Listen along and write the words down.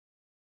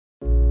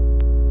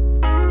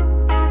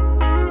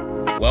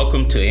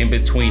Welcome to In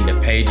Between the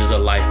Pages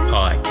of Life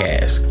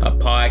podcast, a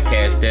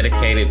podcast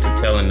dedicated to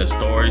telling the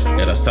stories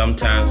that are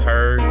sometimes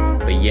heard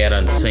but yet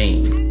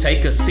unseen.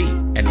 Take a seat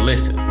and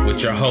listen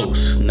with your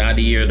hosts,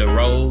 Nadia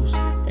DeRose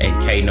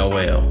and K.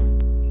 Noel.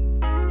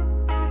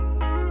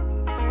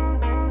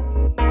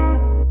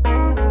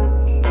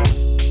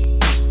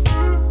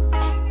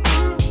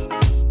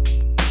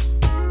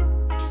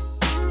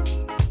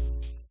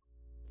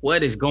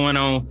 What is going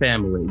on,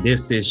 family?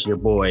 This is your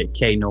boy,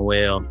 K.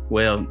 Noel.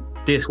 Well,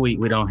 this week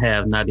we don't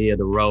have Nadia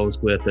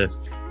DeRose with us.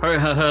 Her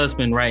and her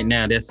husband right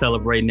now, they're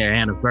celebrating their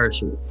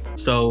anniversary.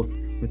 So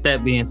with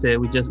that being said,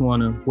 we just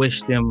want to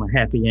wish them a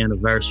happy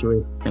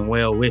anniversary and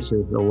well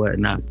wishes or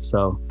whatnot.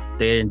 So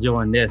they're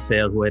enjoying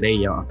themselves where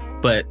they are.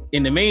 But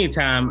in the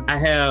meantime, I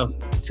have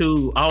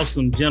two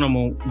awesome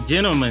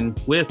gentlemen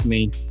with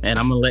me, and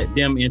I'm going to let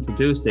them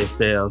introduce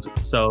themselves.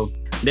 So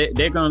they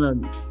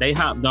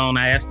hopped on.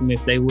 I asked them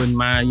if they wouldn't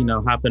mind,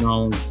 hopping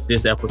on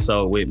this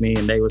episode with me,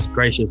 and they was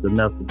gracious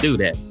enough to do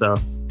that. So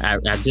I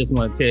just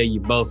want to tell you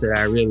both that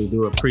I really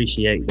do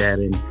appreciate that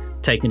and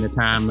taking the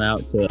time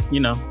out to,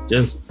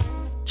 just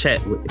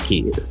chat with the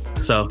kids.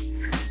 So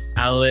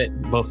I'll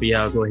let both of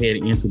y'all go ahead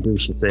and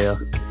introduce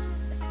yourselves.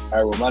 All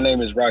right, well, my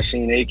name is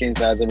Rasheen Akins.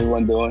 How's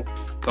everyone doing?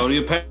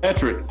 Cody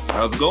Patrick,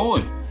 how's it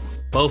going?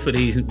 Both of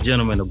these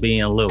gentlemen are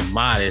being a little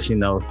modest,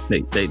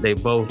 They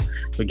both,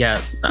 we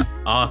got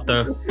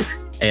Arthur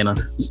and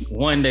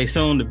one day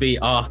soon to be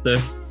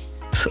Arthur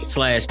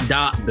 /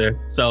 doctor.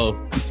 So,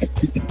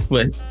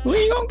 but we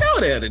ain't gonna go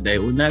there today.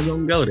 We're not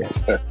gonna go there.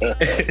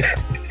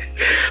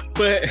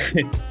 But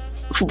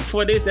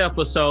for this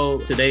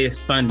episode, today is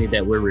Sunday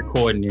that we're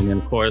recording, and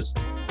of course,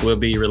 we'll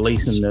be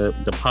releasing the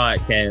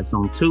podcast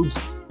on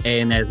Tuesday.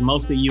 And as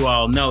most of you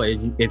all know,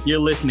 if you're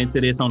listening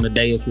to this on the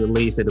day it's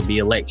released, it'll be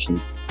election.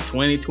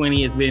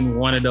 2020 has been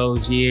one of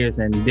those years,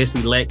 and this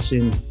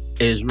election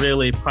is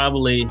really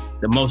probably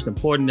the most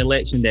important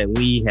election that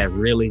we have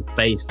really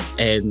faced.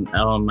 And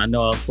I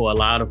know for a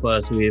lot of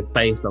us, we have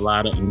faced a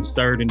lot of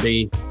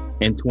uncertainty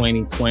in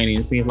 2020.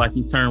 It seems like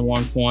you turn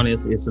one corner,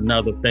 it's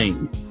another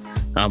thing.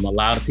 A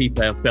lot of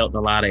people have felt a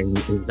lot of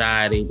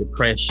anxiety,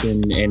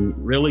 depression, and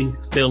really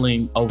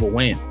feeling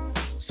overwhelmed.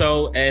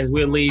 So as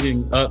we're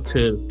leading up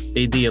to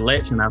the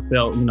election, I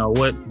felt,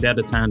 what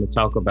better time to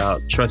talk about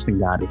trusting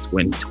God in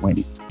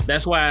 2020.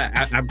 That's why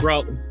I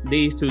brought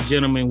these two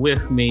gentlemen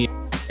with me.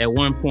 At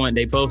one point,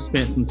 they both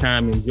spent some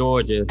time in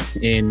Georgia,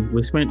 and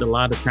we spent a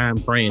lot of time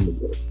praying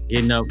together,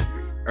 getting up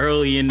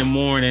early in the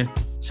morning,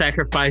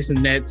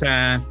 sacrificing that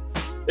time.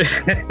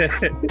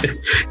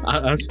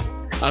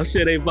 I'm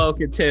sure they both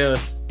can tell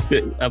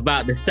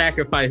about the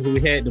sacrifices we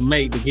had to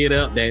make to get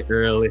up that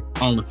early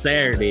on a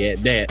Saturday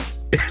at that.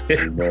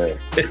 But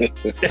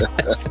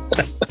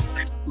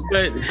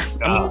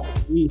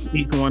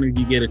each one of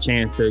you get a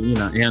chance to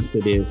answer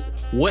this.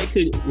 What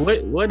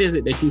is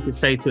it that you could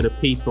say to the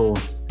people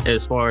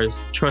as far as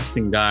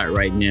trusting God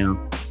right now?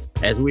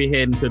 As we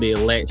head into the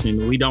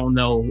election, we don't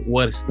know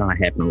what's going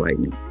to happen right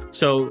now.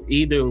 So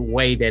either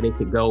way that it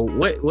could go,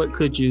 what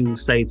could you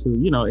say to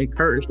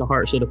encourage the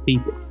hearts of the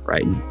people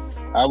right now?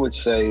 I would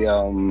say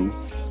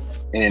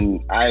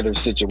in either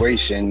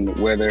situation,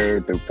 whether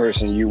the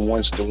person you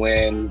wants to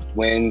win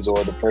wins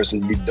or the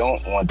person you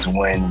don't want to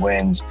win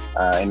wins,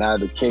 in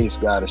either case,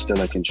 God is still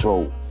in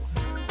control.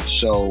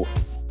 So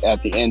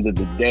at the end of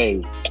the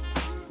day,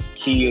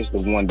 He is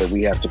the one that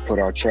we have to put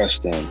our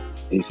trust in.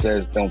 He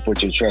says, don't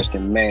put your trust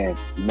in man.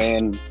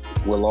 Man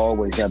will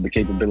always have the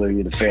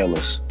capability to fail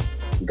us.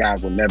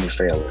 God will never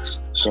fail us.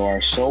 So our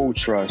sole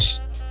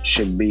trust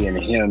should be in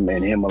Him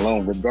and Him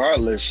alone,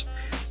 regardless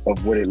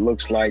of what it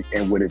looks like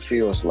and what it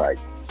feels like,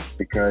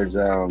 because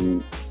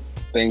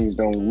things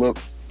don't look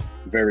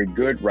very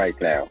good right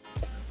now.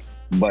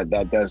 But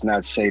that does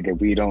not say that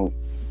we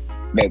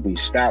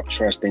stop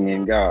trusting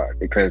in God,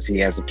 because He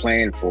has a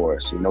plan for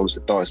us. He knows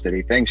the thoughts that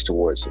He thinks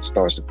towards us,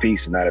 thoughts of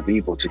peace and not of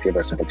evil, to give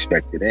us an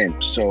expected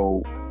end.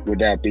 So with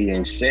that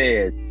being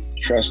said,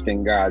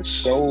 trusting God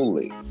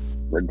solely,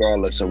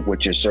 regardless of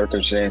what your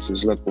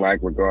circumstances look like,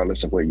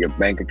 regardless of what your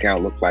bank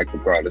account looks like,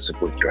 regardless of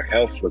what your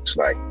health looks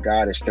like,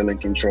 God is still in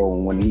control.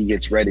 And when He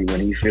gets ready, when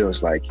He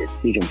feels like it,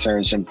 He can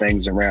turn some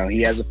things around.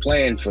 He has a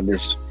plan for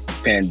this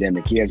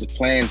pandemic. He has a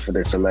plan for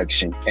this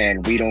election,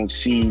 and we don't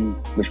see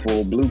the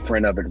full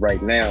blueprint of it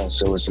right now.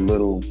 So it's a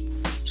little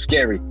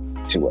scary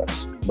to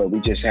us, but we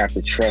just have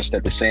to trust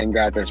that the same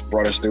God that's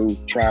brought us through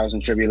trials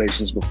and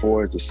tribulations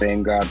before is the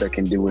same God that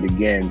can do it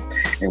again.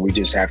 And we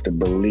just have to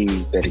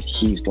believe that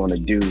He's going to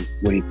do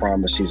what He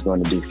promised He's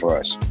going to do for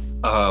us.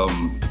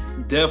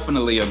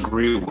 Definitely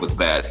agree with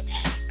that.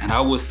 And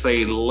I would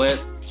say let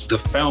the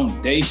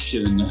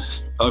foundation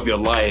of your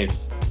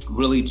life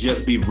really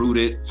just be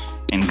rooted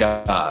in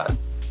God.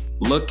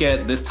 Look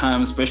at this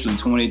time, especially in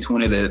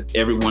 2020, that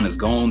everyone has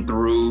gone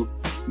through.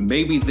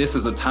 Maybe this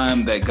is a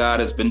time that God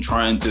has been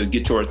trying to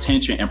get your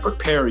attention and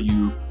prepare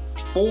you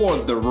for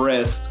the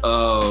rest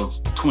of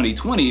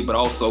 2020, but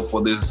also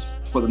for the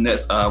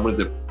next,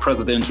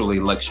 presidential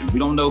election. We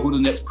don't know who the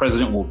next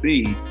president will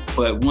be,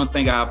 but one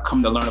thing I've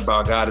come to learn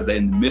about God is that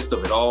in the midst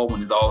of it all,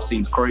 when it all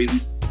seems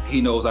crazy,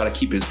 he knows how to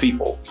keep his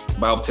people. The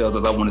Bible tells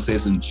us, I want to say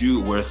it's in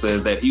Jude, where it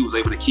says that he was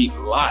able to keep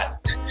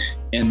Lot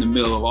in the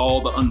middle of all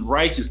the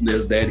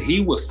unrighteousness that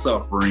he was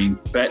suffering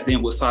back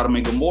then with Sodom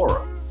and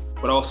Gomorrah.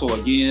 But also,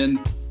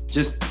 again,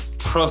 just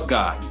trust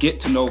God, get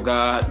to know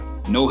God,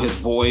 know his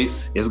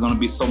voice. There's going to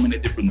be so many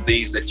different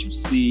things that you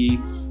see,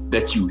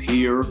 that you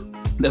hear,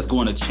 that's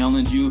going to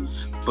challenge you,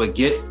 but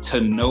get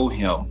to know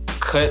him.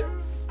 Cut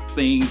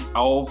things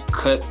off,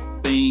 cut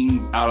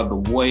things out of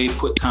the way,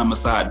 put time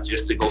aside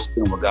just to go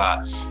spend with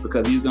God,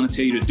 because he's going to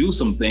tell you to do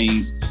some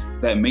things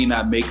that may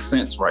not make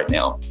sense right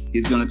now.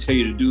 He's going to tell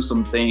you to do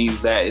some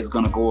things that is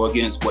going to go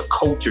against what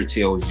culture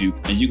tells you,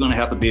 and you're going to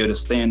have to be able to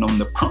stand on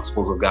the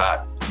principles of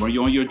God. When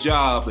you're on your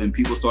job and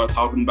people start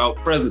talking about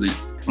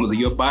presidents, whether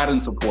you're a Biden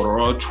supporter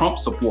or a Trump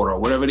supporter or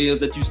whatever it is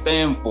that you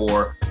stand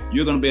for,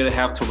 you're going to be able to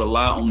have to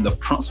rely on the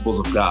principles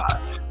of God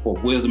for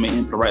wisdom and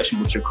interaction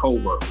with your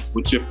coworkers,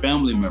 with your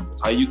family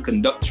members, how you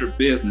conduct your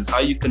business, how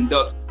you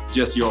conduct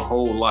just your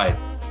whole life.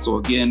 So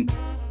again,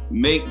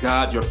 make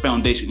God your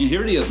foundation. And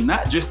here it is,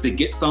 not just to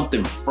get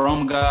something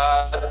from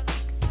God,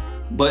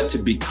 but to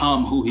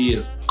become who he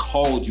has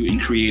called you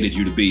and created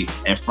you to be.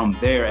 And from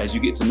there, as you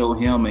get to know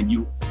him and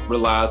you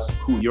realize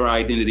who your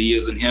identity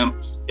is in him,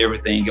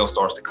 everything else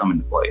starts to come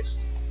into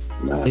place.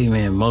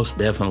 Amen, most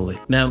definitely.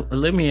 Now,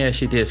 let me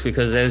ask you this,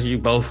 because as you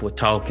both were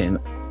talking,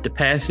 the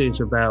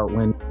passage about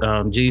when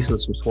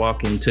Jesus was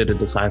walking to the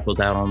disciples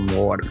out on the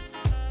water,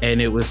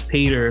 and it was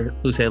Peter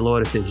who said,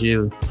 Lord, if it's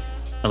you,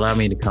 allow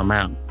me to come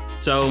out.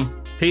 So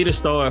Peter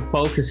started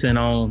focusing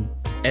on,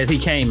 as he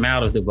came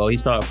out of the boat, he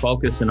started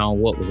focusing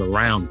on what was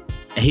around him,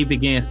 and he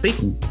began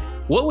seeking.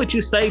 What would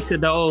you say to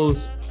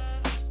those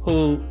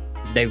who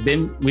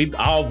we've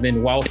all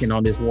been walking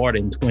on this water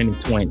in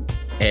 2020,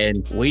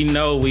 and we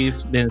know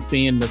we've been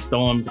seeing the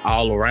storms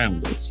all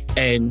around us.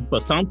 And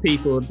for some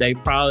people, they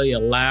probably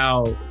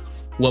allowed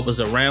what was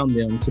around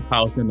them to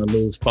cause them to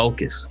lose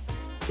focus.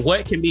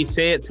 What can be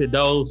said to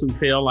those who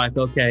feel like,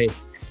 okay,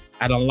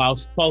 I done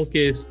lost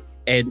focus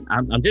and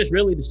I'm just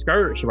really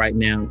discouraged right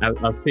now.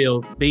 I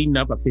feel beaten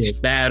up, I feel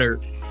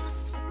battered,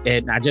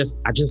 and I just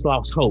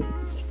lost hope.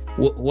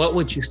 What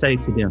would you say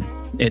to them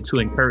and to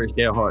encourage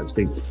their hearts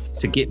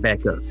to get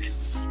back up?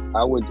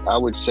 I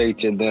would say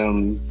to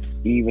them,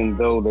 even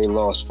though they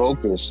lost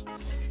focus,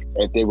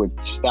 if they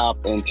would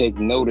stop and take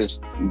notice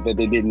that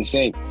they didn't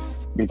sink.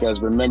 Because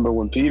remember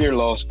when Peter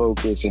lost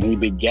focus and he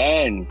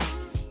began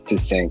to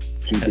sink,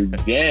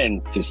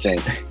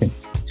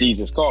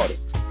 Jesus caught it.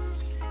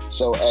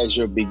 So as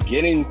you're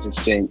beginning to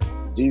sink,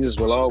 Jesus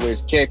will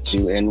always catch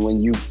you. And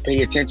when you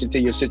pay attention to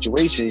your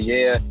situations,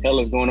 hell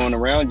is going on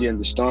around you and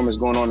the storm is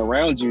going on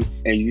around you,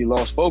 and you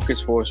lost focus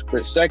for a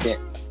split second,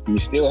 you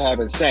still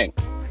haven't sank.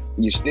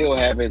 You still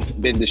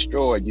haven't been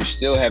destroyed. You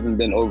still haven't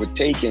been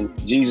overtaken.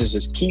 Jesus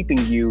is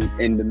keeping you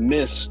in the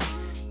midst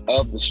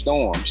of the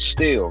storm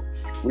still.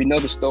 We know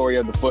the story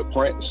of the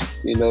footprints,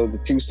 the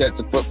two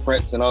sets of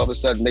footprints, and all of a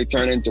sudden they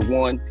turn into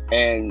one.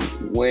 And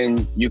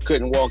when you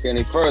couldn't walk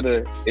any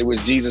further, it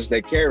was Jesus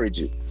that carried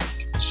you.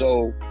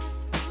 So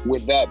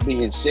with that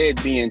being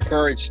said, be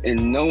encouraged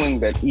in knowing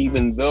that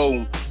even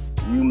though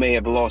you may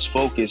have lost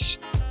focus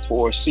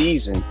for a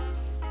season,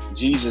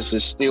 Jesus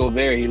is still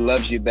there. He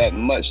loves you that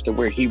much to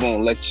where he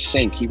won't let you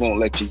sink. He won't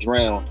let you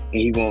drown,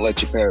 and he won't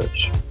let you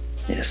perish.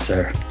 Yes,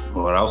 sir.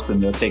 Lord, I was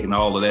sitting there taking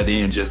all of that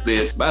in just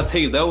then. But I tell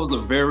you, that was a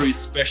very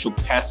special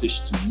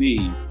passage to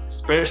me,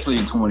 especially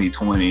in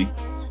 2020,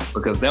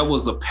 because that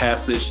was a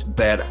passage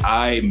that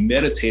I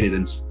meditated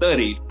and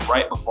studied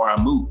right before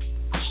I moved.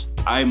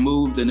 I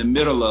moved in the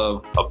middle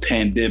of a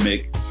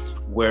pandemic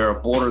where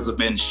borders have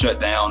been shut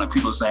down and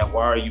people are saying,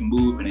 why are you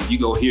moving? And you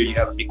go here, you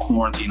have to be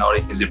quarantined, all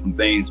these different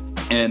things.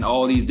 And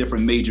all these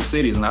different major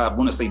cities, and I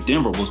want to say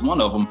Denver was one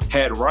of them,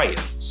 had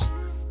riots.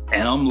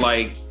 And I'm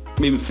like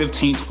maybe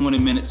 15, 20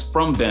 minutes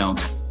from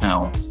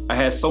downtown. I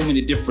had so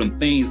many different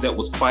things that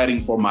was fighting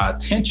for my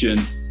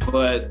attention,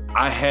 but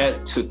I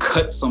had to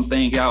cut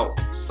something out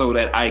so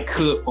that I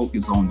could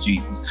focus on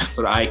Jesus,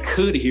 so that I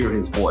could hear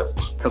his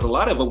voice. Because a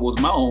lot of it was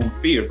my own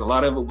fears. A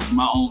lot of it was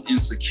my own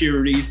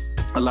insecurities.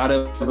 A lot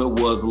of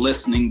it was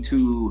listening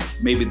to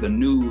maybe the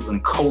news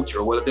and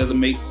culture. Well, it doesn't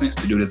make sense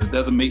to do this. It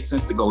doesn't make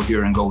sense to go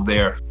here and go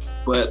there.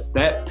 But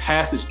that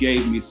passage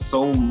gave me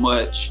so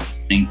much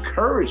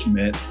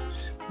encouragement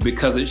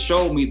because it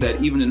showed me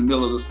that even in the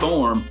middle of the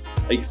storm,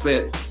 like you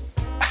said,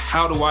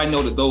 how do I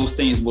know that those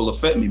things will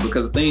affect me?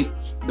 Because the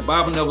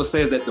Bible never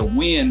says that the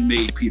wind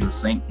made Peter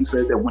sink. He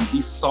said that when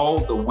he saw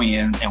the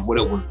wind and what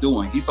it was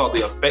doing, he saw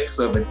the effects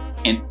of it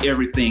and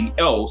everything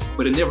else,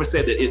 but it never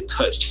said that it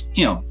touched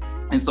him.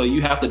 And so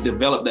you have to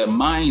develop that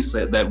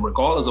mindset that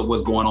regardless of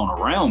what's going on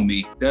around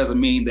me, doesn't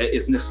mean that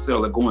it's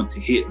necessarily going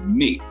to hit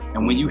me.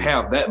 And when you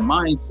have that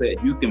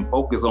mindset, you can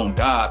focus on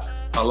God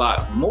a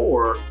lot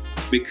more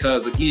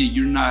because, again,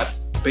 you're not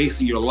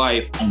basing your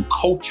life on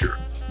culture.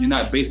 You're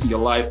not basing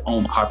your life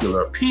on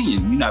popular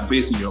opinion. You're not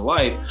basing your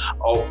life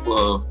off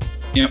of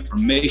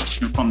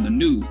information from the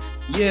news.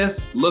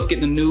 Yes, look at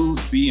the news,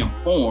 be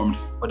informed,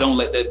 but don't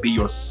let that be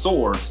your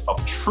source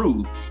of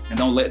truth, and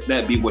don't let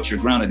that be what you're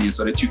grounded in,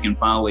 so that you can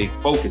finally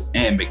focus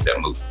and make that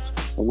move.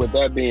 With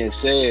that being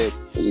said,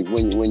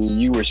 when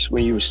you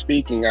were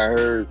speaking, I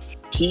heard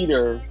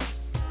Peter,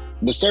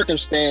 the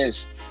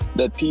circumstance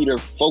that Peter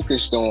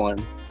focused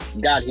on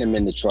got him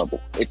into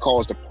trouble. It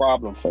caused a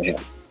problem for him.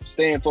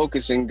 Staying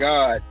focused in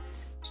God,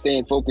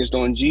 staying focused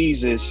on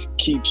Jesus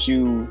keeps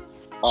you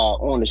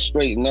on the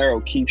straight and narrow,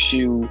 keeps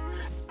you,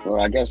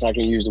 well, I guess I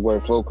can use the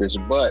word focus,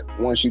 but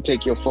once you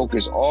take your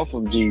focus off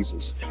of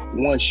Jesus,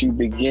 once you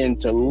begin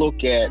to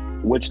look at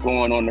what's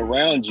going on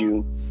around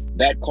you,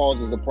 that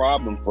causes a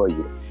problem for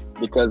you,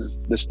 because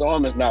the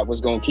storm is not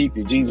what's going to keep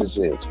you, Jesus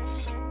is.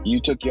 You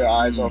took your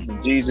eyes off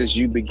of Jesus,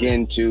 you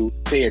begin to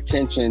pay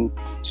attention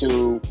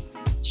to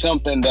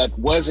something that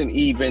wasn't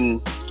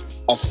even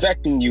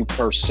affecting you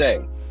per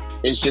se.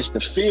 It's just the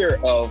fear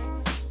of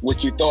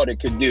what you thought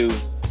it could do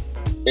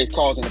is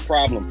causing a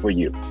problem for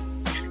you.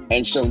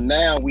 And so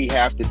now we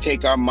have to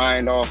take our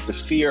mind off the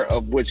fear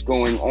of what's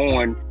going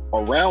on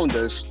around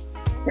us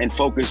and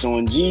focus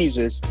on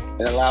Jesus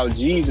and allow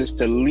Jesus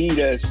to lead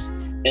us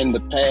in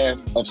the path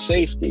of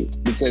safety,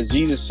 because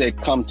Jesus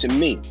said, come to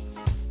me.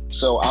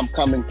 So I'm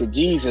coming to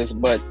Jesus,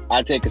 but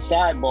I take a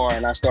sidebar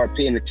and I start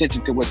paying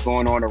attention to what's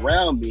going on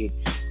around me.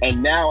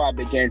 And now I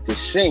began to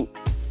sink,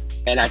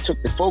 and I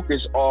took the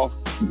focus off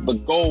the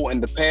goal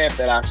and the path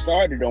that I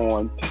started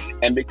on.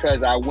 And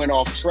because I went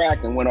off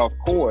track and went off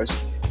course,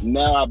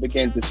 now I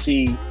began to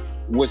see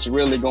what's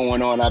really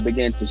going on. I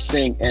began to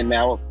sink. And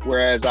now,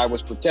 whereas I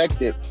was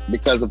protected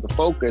because of the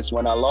focus,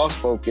 when I lost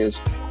focus,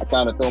 I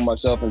kind of throw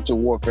myself into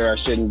warfare I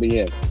shouldn't be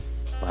in.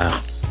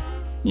 Wow.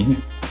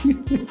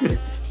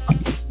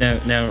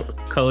 Now,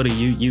 Cody,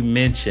 you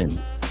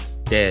mentioned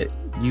that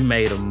you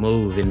made a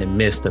move in the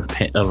midst of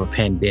a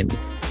pandemic.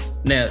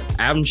 Now,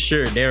 I'm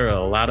sure there are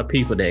a lot of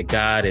people that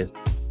God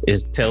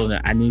is telling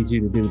them, I need you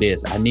to do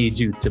this. I need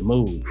you to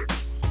move.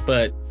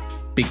 But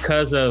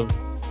because of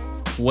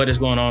what is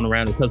going on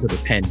around, because of the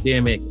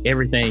pandemic,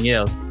 everything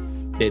else,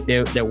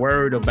 they're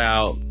worried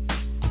about,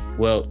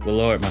 well,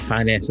 Lord, my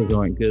finances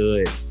aren't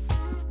good,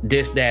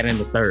 this, that, and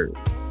the third.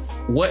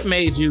 What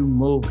made you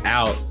move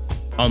out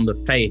on the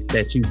faith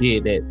that you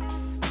did, that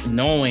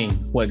knowing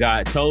what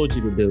God told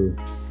you to do,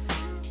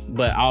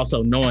 but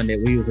also knowing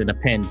that we was in a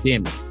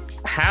pandemic?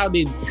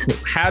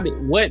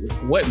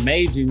 What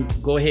made you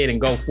go ahead and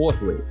go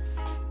forth with it,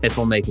 if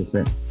I'm making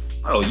sense?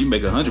 Oh, you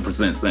make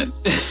 100%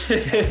 sense.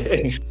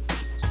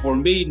 For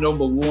me,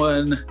 number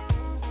one,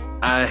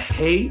 I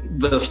hate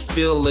the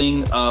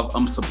feeling of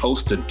I'm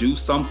supposed to do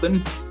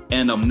something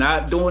and I'm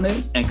not doing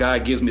it, and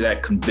God gives me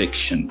that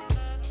conviction.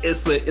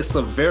 It's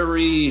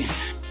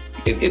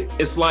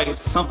like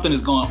something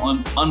is going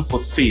on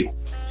unfulfilled.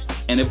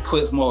 And it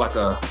puts more like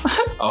a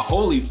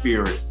holy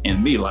fear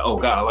in me, like, oh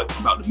God,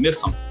 I'm about to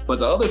miss something. But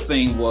the other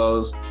thing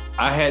was,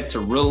 I had to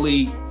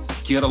really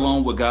get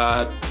along with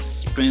God,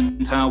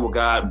 spend time with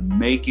God,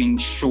 making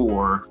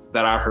sure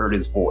that I heard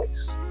his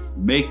voice,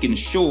 making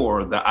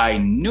sure that I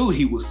knew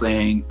he was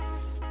saying,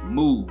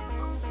 move,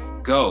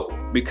 go,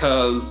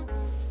 because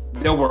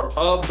there were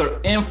other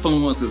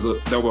influences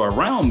that were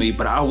around me,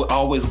 but I would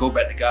always go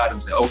back to God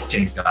and say,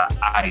 okay, God,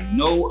 I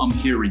know I'm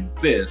hearing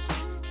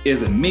this.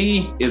 Is it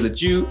me? Is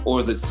it you? Or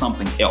is it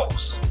something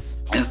else?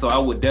 And so I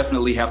would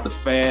definitely have to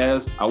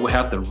fast. I would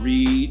have to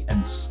read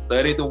and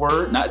study the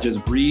word, not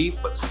just read,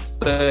 but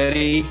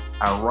study.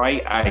 I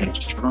write, I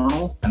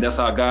journal. And that's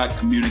how God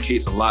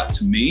communicates a lot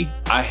to me.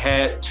 I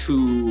had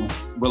to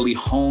really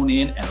hone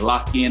in and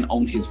lock in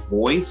on his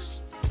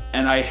voice.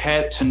 And I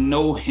had to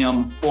know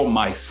him for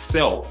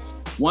myself.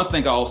 One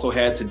thing I also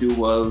had to do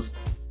was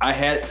I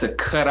had to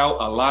cut out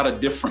a lot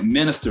of different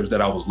ministers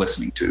that I was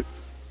listening to,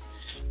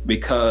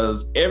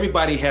 because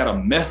everybody had a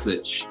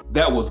message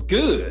that was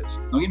good.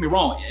 Don't get me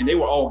wrong, and they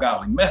were all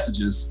godly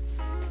messages,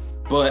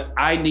 but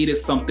I needed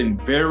something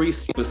very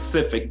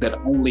specific that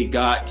only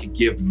God could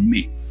give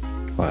me.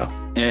 Wow.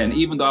 And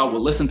even though I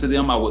would listen to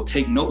them, I would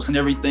take notes and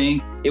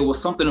everything, it was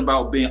something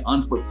about being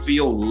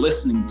unfulfilled,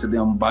 listening to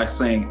them by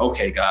saying,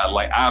 okay, God,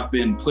 like I've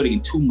been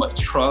putting too much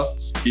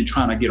trust in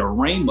trying to get a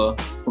rhema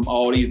from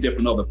all these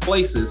different other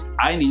places.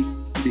 I need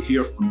to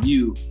hear from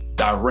you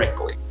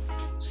directly.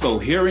 So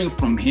hearing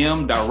from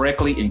him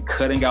directly and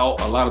cutting out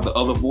a lot of the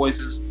other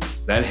voices,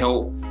 that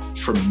helped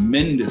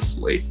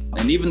tremendously.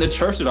 And even the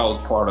church that I was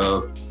part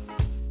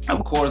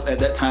of course, at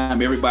that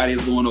time, everybody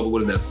is going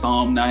over,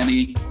 Psalm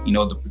 90,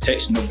 the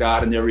protection of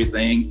God and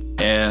everything.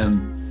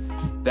 And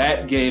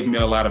that gave me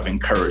a lot of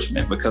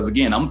encouragement, because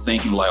again, I'm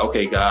thinking like,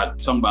 okay, God,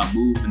 talking about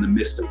move in the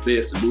midst of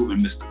this and move in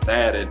the midst of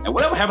that. And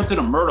whatever happened to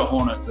the murder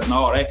hornets and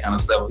all that kind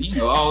of stuff,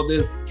 all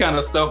this kind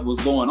of stuff was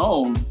going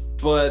on.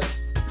 But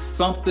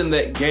something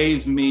that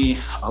gave me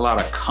a lot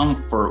of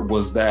comfort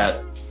was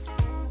that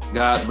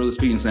God really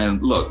speaking, saying,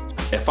 look,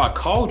 if I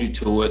called you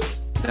to it,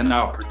 then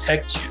I'll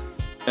protect you.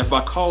 If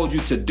I called you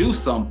to do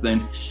something,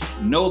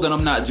 know that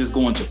I'm not just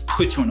going to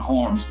put you in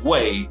harm's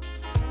way,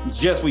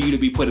 just for you to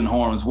be put in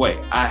harm's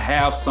way. I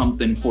have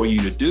something for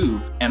you to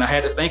do. And I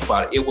had to think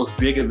about it. It was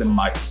bigger than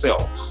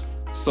myself.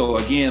 So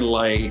again,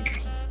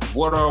 like,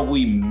 what are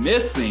we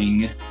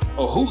missing,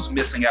 or who's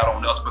missing out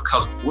on us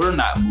because we're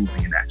not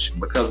moving in action,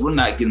 because we're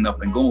not getting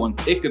up and going?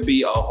 It could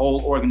be a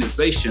whole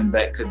organization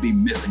that could be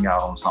missing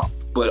out on something.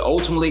 But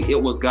ultimately,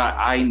 it was, God,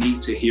 I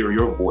need to hear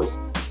your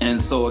voice. And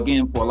so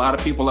again, for a lot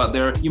of people out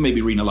there, you may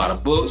be reading a lot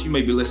of books, you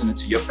may be listening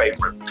to your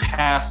favorite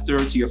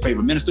pastor, to your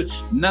favorite minister.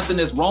 Nothing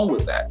is wrong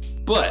with that.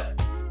 But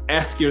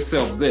ask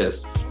yourself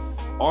this: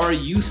 are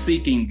you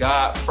seeking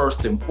God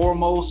first and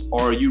foremost,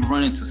 or are you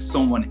running to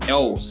someone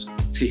else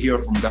to hear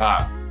from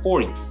God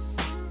for you?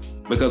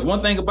 Because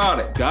one thing about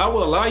it, God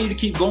will allow you to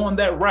keep going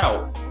that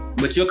route,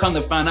 but you'll come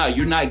to find out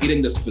you're not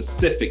getting the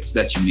specifics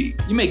that you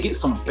need. You may get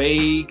some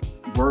vague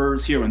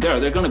words here and there.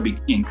 They're going to be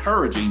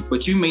encouraging,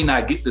 but you may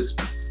not get the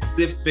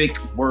specific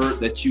word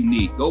that you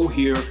need. Go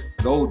here,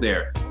 go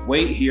there,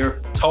 wait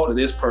here, talk to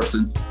this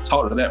person,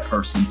 talk to that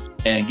person,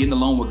 and getting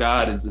along with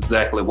God is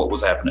exactly what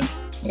was happening.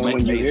 And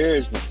when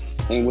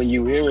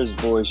you hear his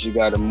voice, you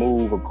got to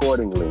move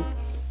accordingly.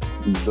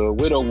 The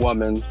widow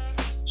woman,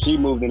 she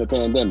moved in the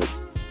pandemic.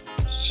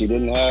 She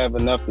didn't have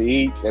enough to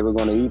eat. They were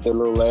going to eat their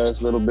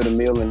last little bit of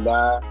meal and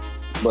die.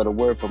 But a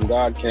word from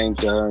God came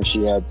to her and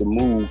she had to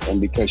move.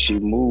 And because she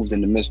moved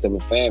in the midst of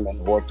a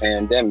famine or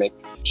pandemic,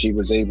 she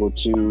was able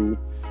to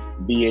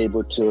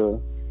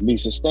be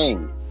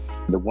sustained.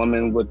 The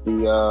woman with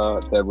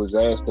the that was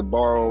asked to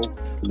borrow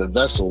the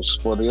vessels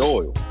for the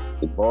oil.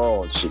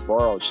 She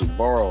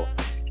borrowed.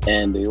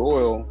 And the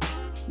oil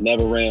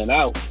never ran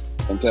out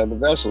until the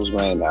vessels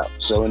ran out.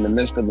 So in the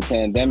midst of the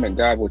pandemic,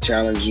 God will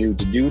challenge you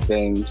to do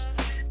things.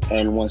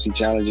 And once he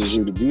challenges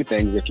you to do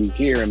things, if you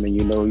hear him and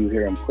you know you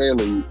hear him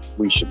clearly,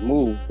 we should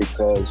move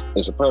because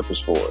there's a purpose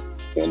for it.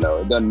 You know,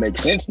 it doesn't make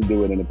sense to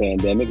do it in a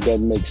pandemic. It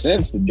doesn't make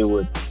sense to do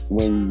it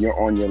when you're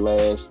on your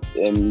last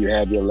and you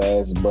have your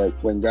last. But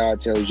when God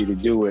tells you to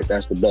do it,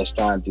 that's the best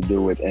time to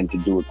do it and to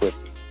do it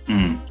quickly.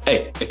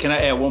 Hey, can I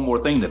add one more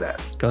thing to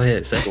that? Go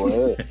ahead, sir. Go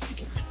ahead.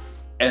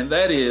 And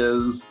that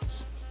is,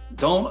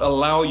 don't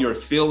allow your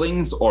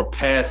feelings or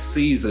past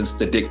seasons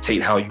to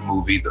dictate how you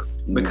move either.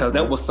 Because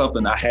that was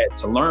something I had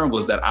to learn,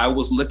 was that I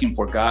was looking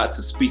for God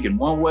to speak in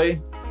one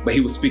way, but he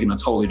was speaking a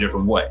totally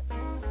different way.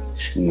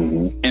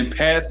 In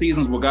past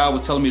seasons where God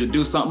was telling me to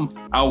do something,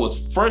 I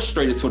was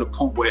frustrated to the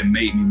point where it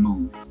made me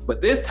move.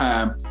 But this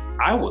time,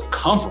 I was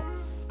comfortable.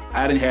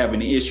 I didn't have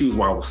any issues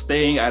where I was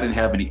staying. I didn't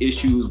have any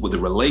issues with the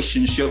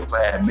relationships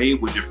I had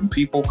made with different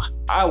people.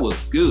 I was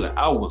good.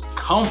 I was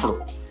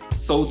comfortable.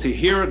 So to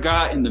hear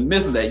God in the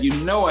midst of that, you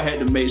know, I had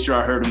to make sure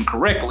I heard him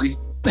correctly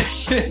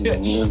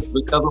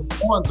because I'm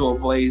going to a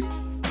place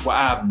where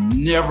I've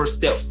never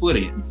stepped foot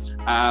in.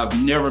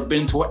 I've never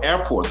been to an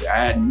airport.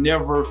 I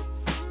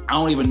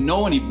don't even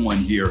know anyone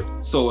here.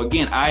 So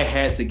again, I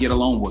had to get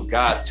along with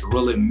God to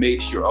really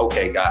make sure,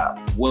 okay,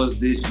 God, was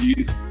this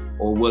you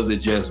or was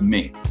it just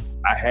me?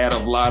 I had a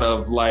lot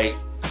of like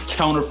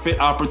counterfeit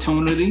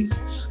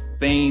opportunities,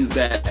 things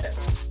that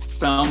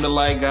sounded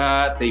like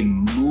God, they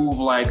moved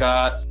like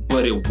God,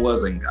 but it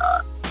wasn't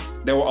God.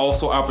 There were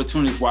also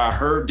opportunities where I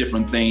heard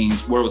different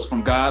things where it was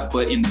from God,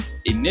 but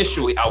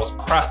initially I was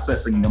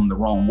processing them the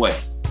wrong way.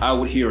 I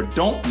would hear,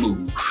 don't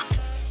move.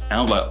 And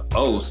I'm like,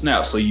 oh,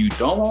 snap. So you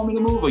don't want me to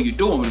move or you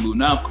do want me to move?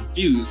 Now I'm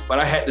confused, but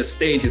I had to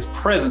stay in his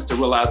presence to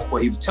realize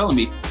what he was telling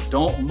me.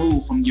 Don't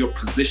move from your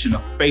position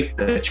of faith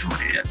that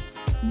you're in.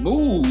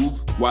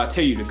 Move where I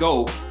tell you to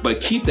go,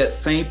 but keep that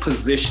same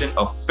position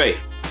of faith.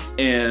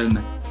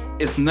 And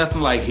it's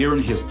nothing like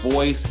hearing his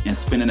voice and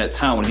spending that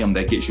time with him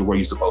that gets you where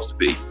you're supposed to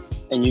be.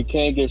 And you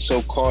can't get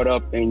so caught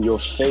up in your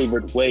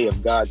favorite way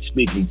of God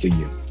speaking to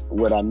you.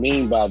 What I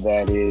mean by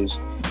that is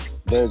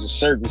there's a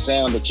certain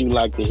sound that you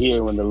like to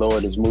hear when the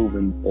Lord is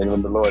moving and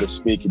when the Lord is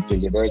speaking to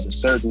you. There's a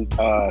certain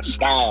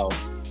style.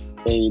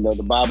 And, you know,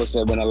 the Bible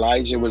said when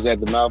Elijah was at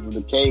the mouth of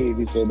the cave,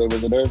 he said there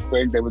was an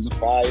earthquake, there was a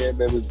fire,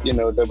 there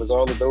was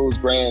all of those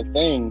grand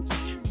things,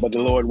 but the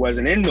Lord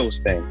wasn't in those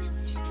things.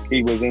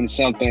 He was in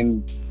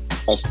something,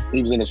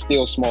 he was in a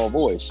still small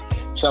voice,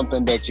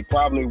 something that you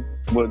probably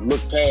would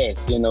look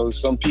past. You know,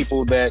 some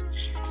people that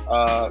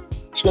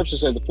scripture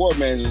says the poor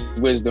man's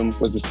wisdom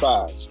was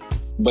despised,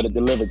 but it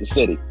delivered the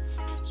city.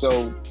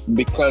 So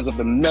because of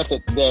the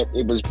method that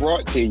it was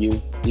brought to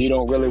you, you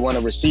don't really want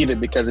to receive it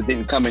because it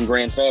didn't come in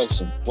grand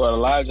fashion. Well,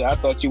 Elijah, I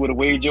thought you would have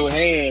waved your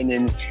hand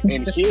and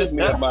healed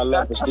me of my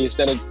leprosy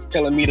instead of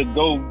telling me to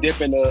go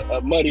dip in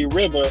a muddy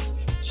river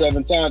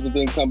 7 times and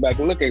then come back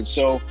and look at it.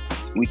 So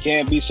we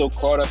can't be so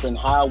caught up in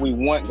how we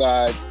want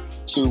God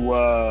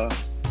to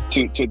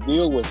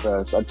deal with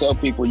us. I tell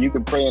people you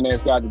can pray and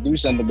ask God to do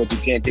something, but you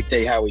can't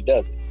dictate how he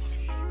does it.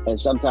 And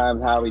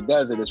sometimes how he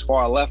does it is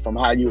far left from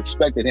how you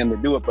expected him to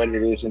do it, but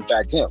it is in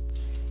fact him.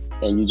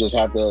 And you just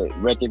have to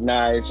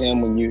recognize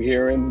him when you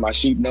hear him. My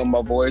sheep know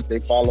my voice. They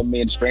follow me,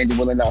 and stranger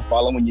will not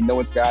follow. When you know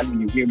it's God, when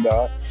you hear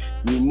God,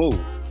 you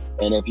move.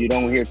 And if you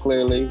don't hear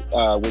clearly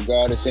what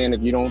God is saying,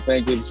 if you don't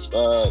think it's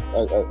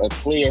a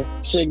clear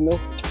signal,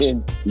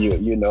 then you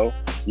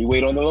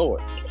wait on the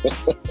Lord.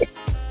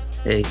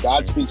 Hey.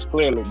 God speaks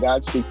clearly.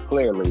 God speaks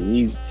clearly.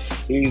 He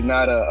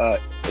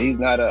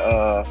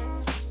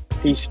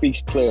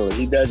speaks clearly.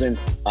 He doesn't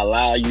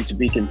allow you to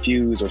be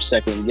confused or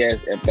second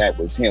guess if that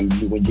was him.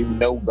 When you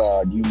know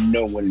God, you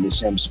know when it is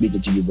him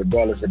speaking to you,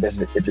 regardless of if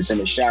it's in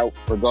a shout,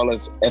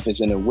 regardless if it's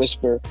in a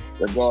whisper,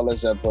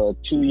 regardless if a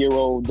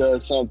 2-year-old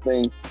does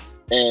something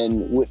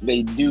and what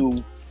they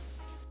do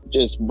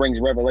just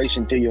brings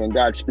revelation to you and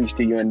God speaks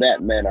to you in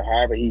that manner.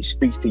 However he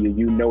speaks to you,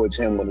 you know it's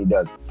him when he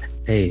does it.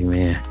 Hey,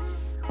 man.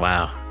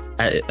 Wow.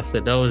 For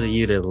those of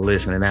you that are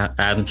listening,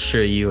 I'm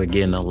sure you are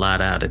getting a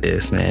lot out of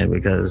this, man,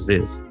 because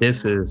this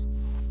is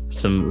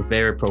some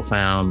very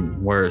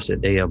profound words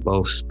that they are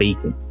both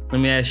speaking.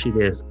 Let me ask you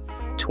this.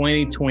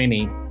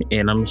 2020,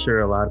 and I'm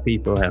sure a lot of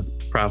people have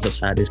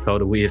prophesied this,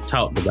 Coda. We have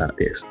talked about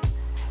this.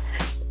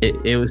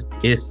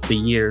 It's the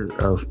year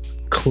of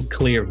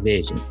clear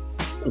vision.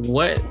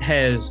 What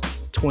has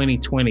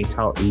 2020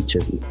 taught each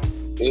of you?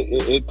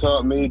 It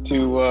taught me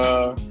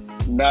to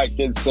not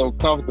get so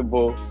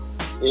comfortable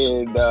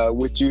in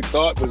what you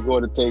thought was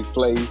going to take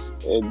place,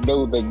 and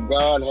know that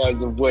God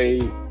has a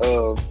way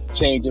of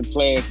changing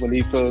plans when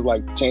he feels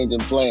like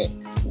changing plans.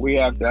 We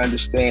have to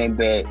understand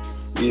that,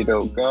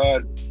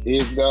 God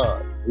is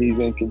God. He's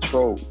in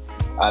control.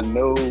 I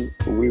know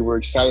we were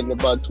excited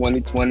about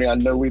 2020. I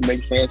know we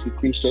make fancy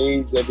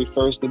cliches every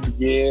first of the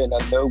year, and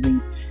I know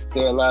we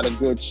say a lot of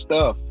good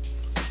stuff,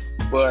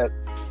 but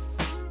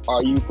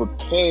are you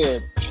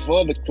prepared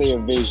for the clear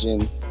vision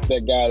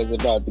that God is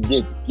about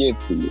to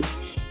give to you?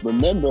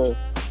 Remember,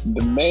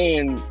 the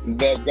man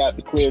that got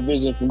the clear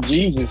vision from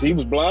Jesus, he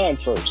was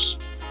blind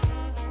first.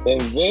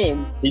 And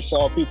then he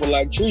saw people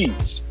like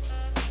trees.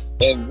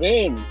 And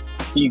then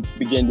he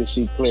began to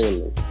see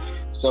clearly.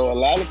 So a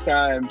lot of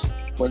times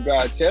when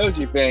God tells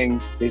you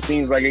things, it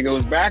seems like it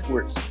goes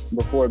backwards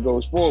before it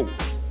goes forward.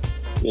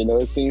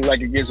 It seems like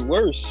it gets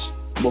worse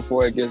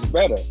before it gets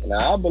better. And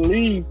I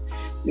believe,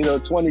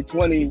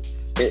 2020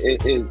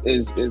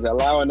 is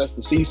allowing us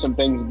to see some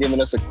things,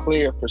 giving us a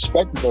clear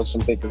perspective of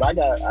something. Because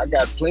I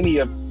got plenty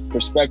of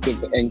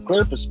perspective and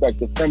clear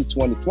perspective from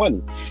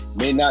 2020.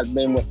 May not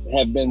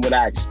have been what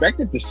I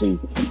expected to see,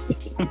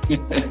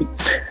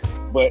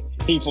 but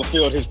he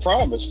fulfilled his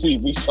promise.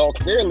 We saw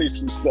clearly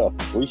some stuff.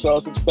 We saw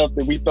some stuff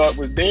that we thought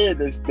was dead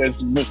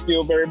that's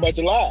still very much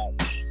alive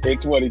in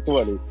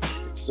 2020.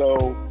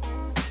 So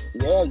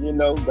yeah,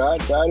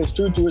 God is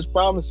true to his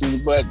promises,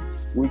 but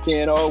we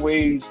can't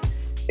always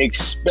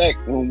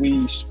expect when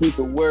we speak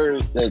a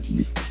word that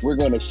we're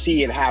going to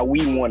see it how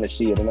we want to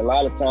see it. And a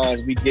lot of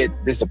times we get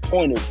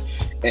disappointed,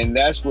 and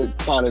that's what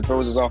kind of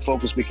throws us off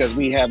focus, because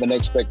we have an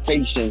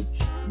expectation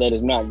that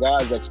is not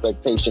God's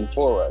expectation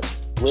for us.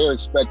 We're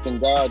expecting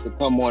God to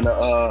come on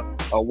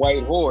a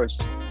white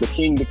horse, the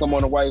king to come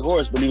on a white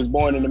horse, but he was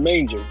born in a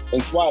manger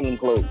in swaddling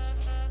clothes.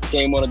 He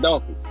came on a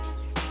donkey.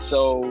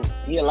 So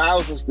he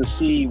allows us to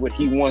see what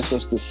he wants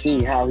us to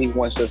see, how he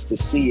wants us to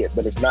see it,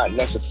 but it's not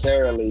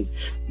necessarily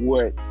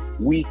what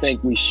we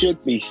think we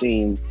should be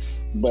seeing.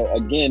 But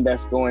again,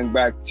 that's going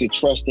back to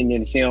trusting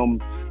in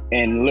him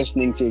and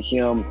listening to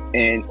him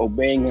and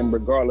obeying him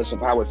regardless of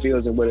how it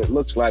feels and what it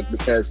looks like,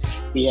 because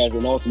he has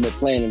an ultimate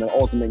plan and an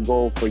ultimate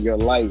goal for your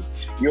life.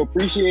 You'll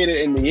appreciate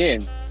it in the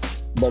end,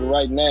 but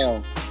right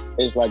now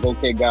it's like,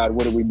 okay, God,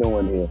 what are we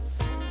doing here?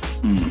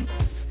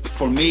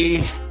 For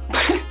me,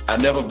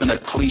 I've never been a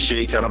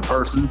cliche kind of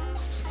person.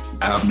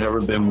 I've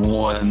never been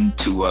one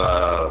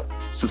to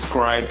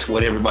subscribe to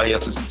what everybody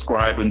else is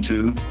subscribing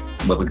to,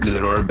 whether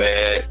good or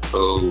bad.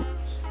 So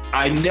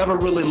I never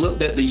really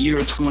looked at the year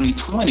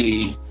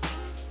 2020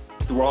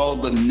 through all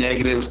the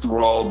negatives,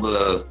 through all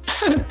the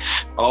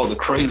all the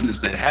craziness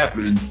that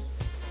happened,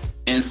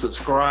 and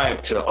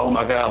subscribe to, oh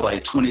my God,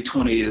 like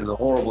 2020 is a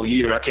horrible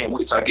year. I can't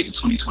wait till I get to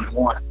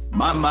 2021.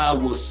 My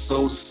mind was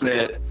so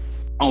set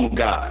on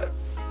God,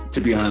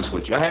 to be honest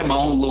with you. I had my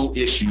own little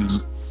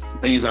issues,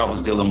 things I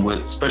was dealing with,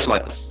 especially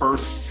like the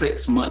first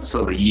 6 months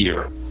of the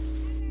year.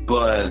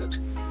 But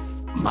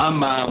my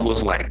mind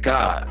was like,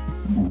 God,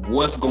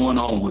 what's going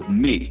on with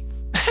me?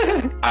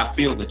 I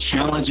feel the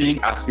challenging,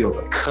 I feel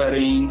the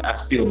cutting, I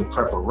feel the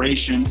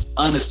preparation.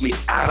 Honestly,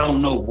 I don't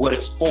know what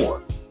it's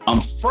for. I'm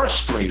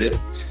frustrated,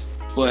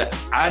 but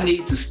I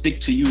need to stick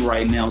to you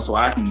right now so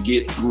I can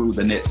get through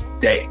the next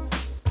day.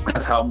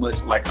 That's how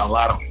much like a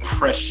lot of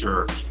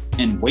pressure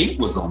and weight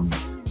was on me.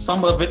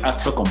 Some of it I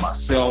took on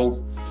myself.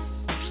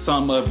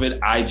 Some of it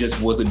I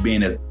just wasn't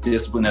being as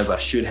disciplined as I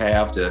should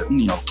have to,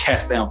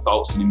 cast down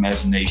thoughts and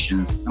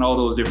imaginations and all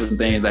those different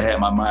things. I had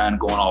my mind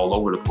going all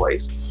over the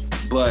place.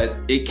 But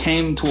it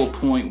came to a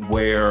point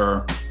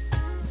where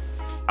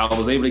I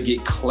was able to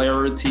get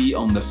clarity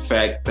on the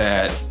fact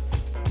that,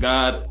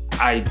 God,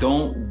 I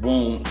don't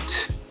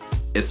want,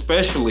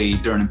 especially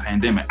during the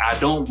pandemic, I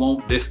don't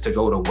want this to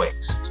go to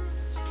waste.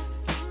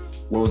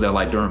 What was that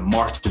like during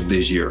March of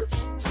this year?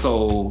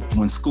 So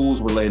when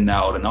schools were letting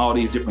out and all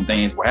these different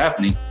things were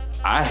happening,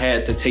 I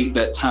had to take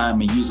that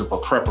time and use it for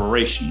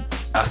preparation.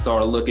 I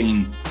started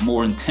looking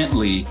more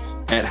intently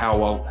at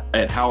how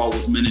I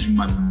was managing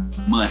my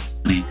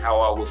money, how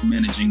I was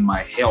managing my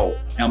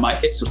health. Am I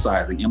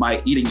exercising? Am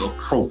I eating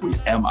appropriate?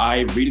 Am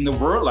I reading the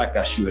word like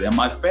I should? Am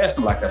I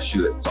fasting like I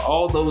should? So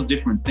all those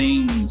different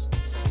things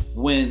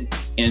went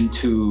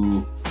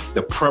into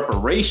the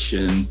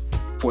preparation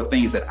for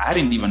things that I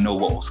didn't even know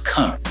what was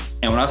coming.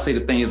 And when I say the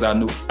things I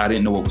knew I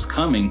didn't know what was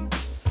coming,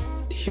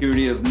 here it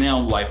is now,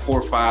 like 4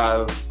 or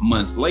 5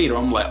 months later,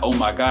 I'm like, oh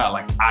my God,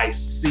 like I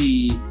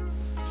see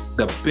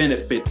the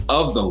benefit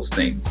of those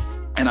things.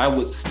 And I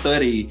would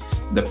study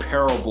the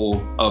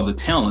parable of the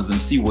talents and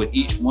see what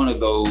each one of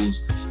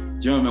those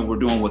gentlemen were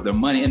doing with their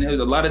money. And there's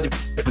a lot of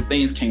different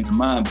things came to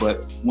mind,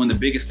 but one of the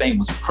biggest things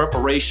was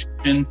preparation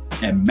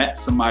and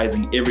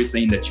maximizing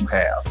everything that you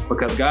have.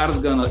 Because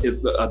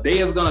a day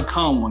is gonna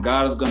come when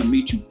God is gonna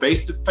meet you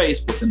face to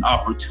face with an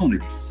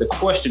opportunity. The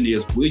question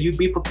is, will you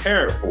be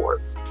prepared for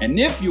it? And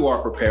if you are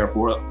prepared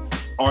for it,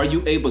 are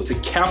you able to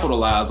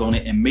capitalize on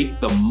it and make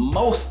the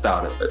most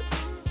out of it?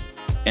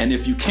 And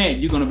if you can't,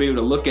 you're going to be able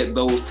to look at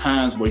those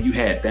times where you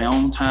had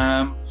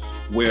downtime,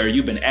 where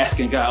you've been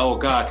asking God, oh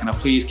God, can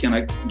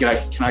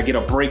I get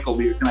a break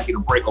over here? Can I get a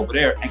break over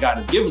there? And God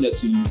has given it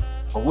to you,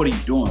 but what are you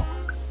doing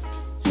with it?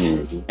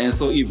 Mm-hmm. And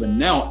so even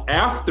now,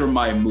 after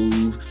my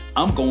move,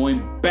 I'm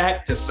going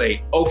back to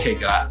say, okay,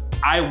 God,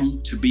 I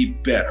want to be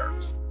better.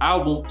 I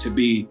want to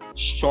be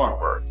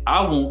sharper.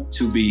 I want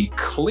to be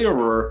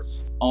clearer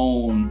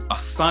on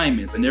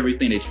assignments and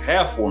everything that you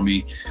have for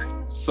me.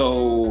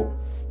 So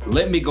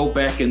let me go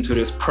back into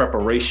this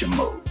preparation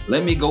mode.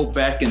 Let me go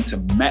back into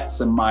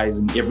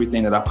maximizing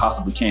everything that I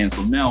possibly can.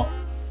 So now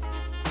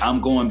I'm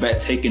going back,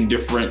 taking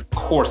different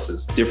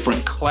courses,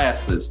 different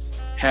classes,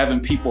 having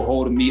people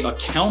holding me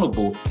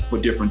accountable for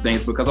different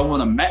things, because I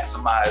want to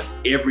maximize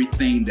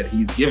everything that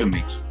he's given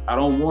me. I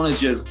don't want to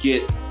just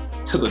get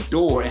to the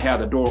door and have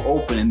the door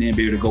open and then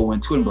be able to go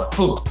into it and be like,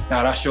 oh,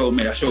 God, I sure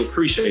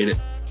appreciate it.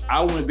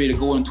 I want to be able to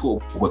go into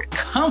it with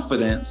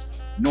confidence,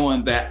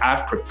 knowing that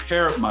I've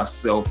prepared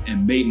myself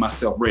and made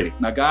myself ready.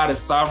 Now, God is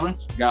sovereign.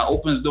 God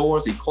opens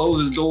doors. He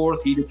closes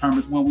doors. He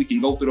determines when we can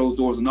go through those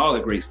doors and all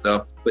that great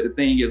stuff. But the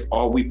thing is,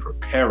 are we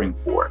preparing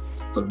for it?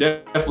 So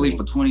definitely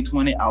for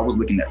 2020, I was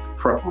looking at the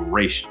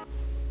preparation.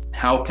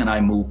 How can I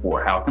move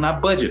forward? How can I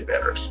budget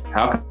better?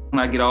 How can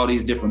I get all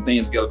these different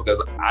things together?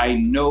 Because I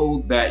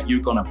know that you're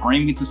going to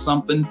bring me to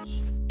something.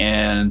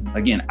 And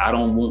again, I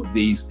don't want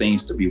these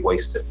things to be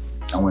wasted.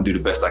 I want to do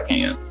the best I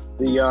can.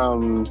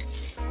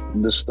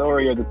 The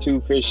story of the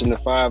 2 fish and the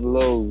 5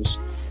 loaves,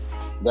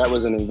 that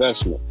was an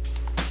investment.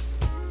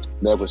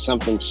 That was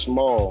something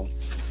small,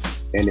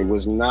 and it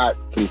was not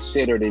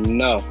considered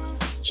enough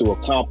to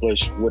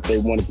accomplish what they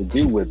wanted to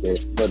do with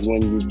it. But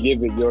when you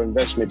give it your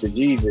investment to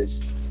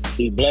Jesus,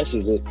 he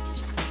blesses it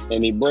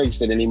and he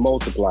breaks it and he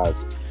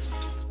multiplies it.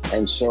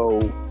 And so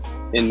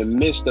in the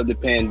midst of the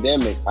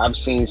pandemic, I've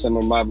seen some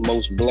of my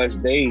most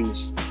blessed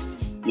days,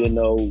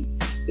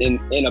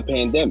 in a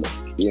pandemic.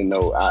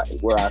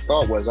 Where I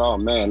thought was, oh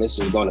man, this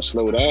is going to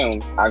slow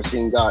down. I've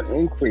seen God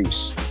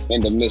increase in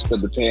the midst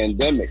of the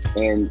pandemic,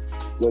 and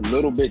what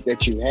little bit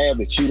that you have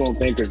that you don't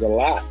think is a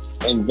lot,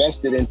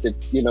 invest it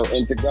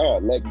into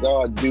God. Let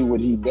God do what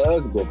he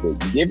does with it.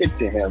 Give it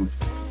to him.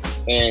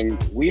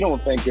 And we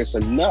don't think it's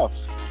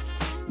enough,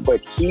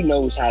 but he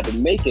knows how to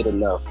make it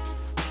enough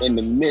in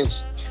the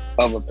midst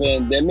of a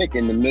pandemic,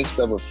 in the midst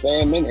of a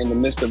famine, in the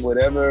midst of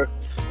whatever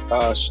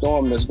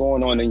storm that's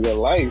going on in your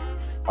life.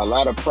 A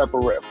lot of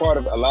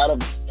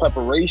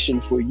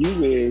preparation for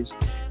you is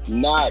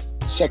not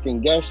second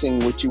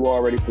guessing what you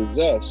already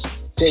possess.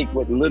 Take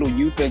what little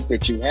you think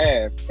that you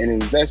have and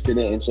invest it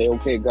in and say,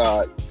 okay,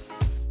 God,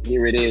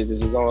 here it is.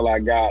 This is all I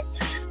got.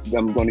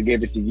 I'm going to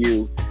give it to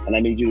you, and I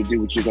need you to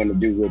do what you're going to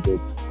do with it.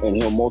 And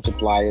he'll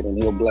multiply it,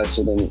 and he'll bless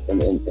it,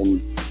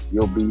 and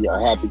you'll be a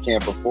happy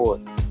camper for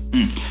it.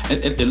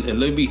 And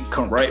let me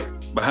come right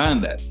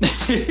behind that.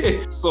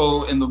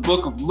 So in the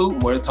book of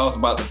Luke, where it talks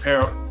about the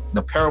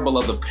parable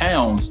of the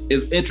pounds,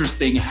 is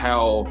interesting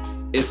how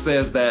it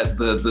says that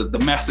the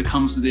master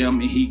comes to them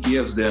and he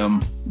gives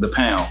them the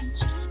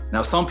pounds.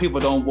 Now, some people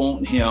don't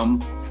want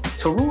him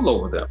to rule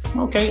over them.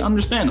 Okay,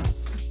 understandable.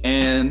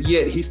 And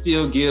yet he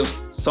still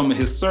gives some of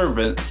his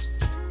servants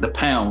the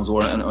pounds,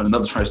 or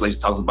another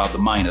translation talks about the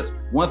minas.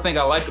 One thing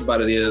I like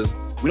about it is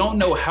we don't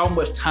know how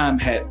much time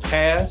had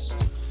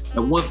passed.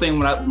 And one thing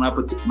when I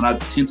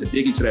tend to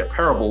dig into that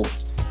parable,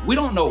 we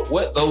don't know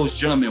what those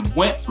gentlemen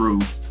went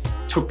through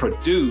to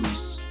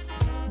produce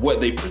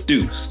what they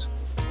produced.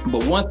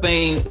 But one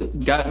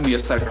thing got me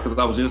excited, because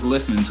I was just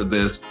listening to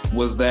this,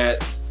 was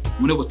that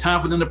when it was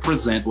time for them to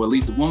present, or at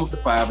least the one with the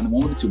 5 and the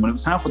one with the 2, when it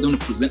was time for them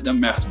to present their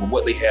master with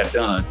what they had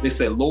done, they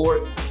said,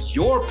 Lord,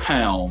 your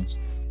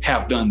pounds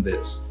have done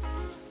this.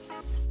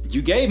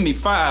 You gave me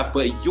 5,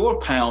 but your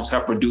pounds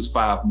have produced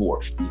 5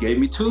 more. You gave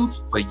me 2,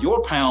 but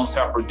your pounds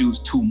have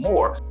produced 2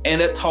 more. And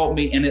it taught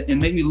me, and it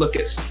made me look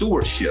at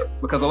stewardship,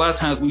 because a lot of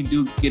times we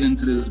do get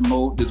into this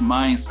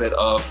mindset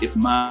of it's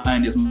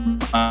mine,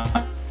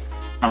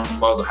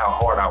 because of how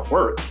hard I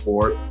work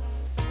for it.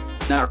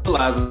 Not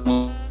realizing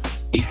what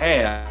we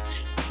have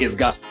is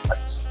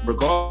God's.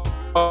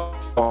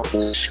 Regardless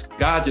powerful.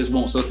 God just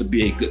wants us to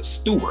be a good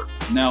steward.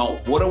 Now,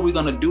 what are we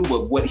going to do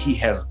with what he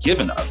has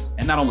given us?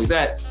 And not only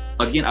that,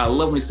 again, I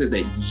love when he says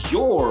that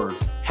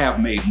yours have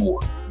made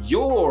more.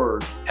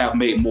 Yours have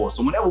made more.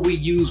 So whenever we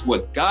use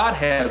what God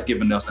has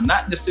given us and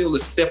not necessarily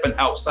stepping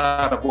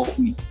outside of what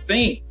we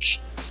think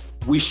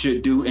we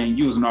should do and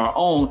using our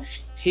own,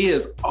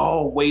 his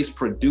always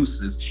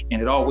produces,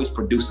 and it always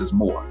produces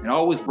more. It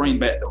always brings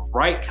back the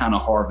right kind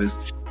of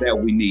harvest that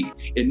we need.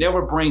 It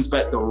never brings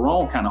back the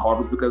wrong kind of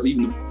harvest, because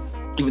even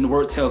the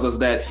word tells us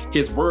that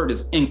his word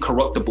is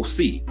incorruptible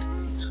seed.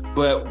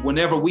 But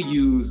whenever we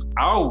use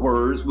our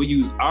words, we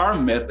use our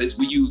methods,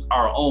 we use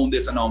our own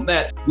this and on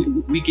that,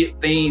 we get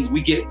things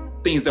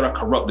that are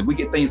corrupted. We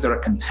get things that are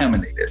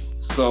contaminated.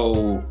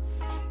 So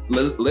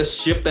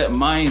let's shift that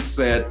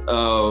mindset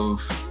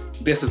of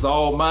this is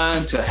all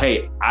mine to,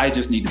 hey, I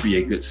just need to be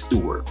a good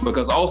steward.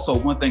 Because also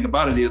one thing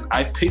about it is,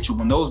 I picture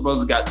when those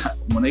brothers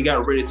when they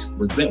got ready to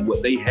present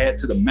what they had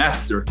to the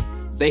master,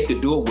 they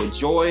could do it with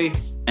joy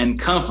and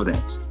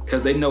confidence,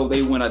 because they know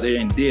they went out there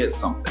and did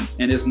something.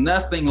 And it's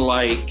nothing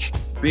like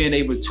being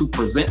able to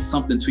present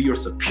something to your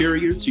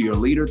superior, to your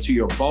leader, to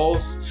your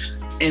boss,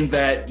 in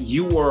that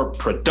you were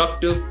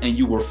productive and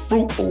you were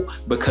fruitful,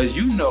 because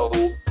you know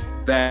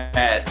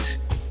that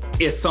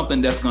it's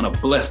something that's going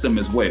to bless them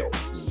as well.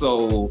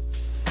 So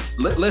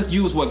let's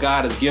use what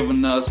God has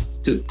given us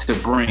to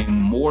bring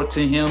more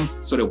to him,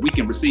 so that we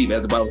can receive,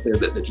 as the Bible says,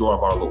 that the joy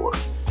of our Lord.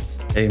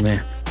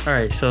 Amen. All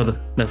right, so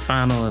the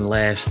final and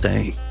last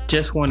thing,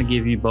 just want to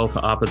give you both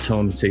an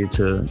opportunity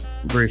to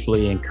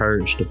briefly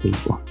encourage the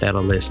people that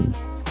are listening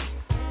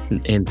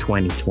in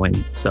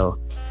 2020. So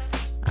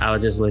I'll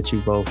just let you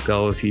both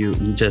go. If you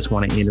just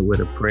want to end it with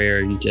a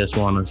prayer, you just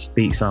want to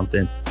speak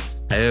something,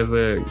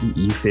 however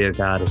you feel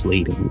God is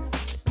leading you.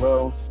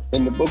 Well,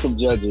 in the book of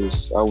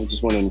Judges, I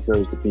just want to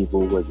encourage the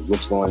people with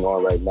what's going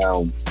on right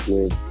now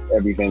with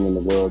everything in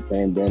the world,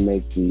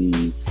 pandemic,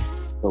 the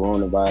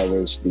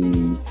coronavirus,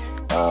 the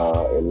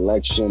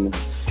election.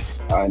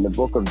 In the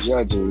book of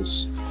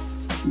Judges,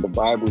 the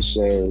Bible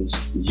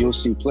says, you'll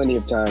see plenty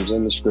of times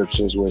in the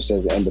scriptures where it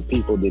says, and the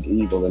people did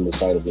evil in the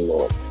sight of the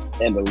Lord.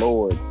 And the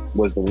Lord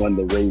was the one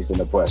that raised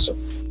an oppressor.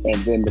 And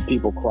then the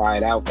people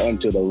cried out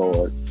unto the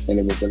Lord, and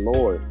it was the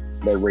Lord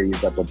that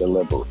raised up a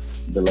deliverer.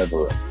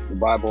 The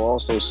Bible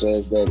also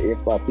says that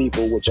if my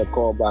people, which are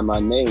called by my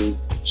name,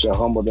 shall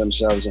humble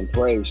themselves and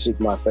pray, seek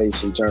my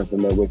face and turn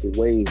from their wicked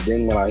ways,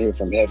 then will I hear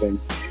from heaven,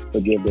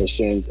 forgive their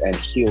sins and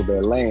heal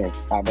their land.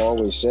 I've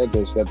always said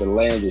this, that the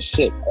land is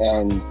sick,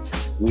 and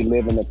we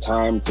live in a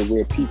time to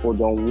where people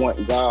don't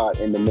want God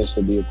in the midst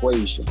of the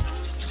equation.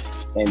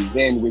 And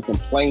then we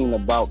complain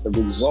about the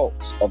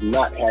results of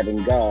not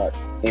having God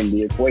in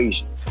the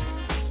equation.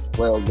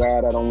 Well,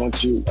 God, I don't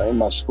want you in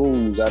my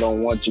schools. I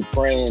don't want you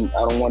praying.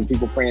 I don't want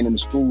people praying in the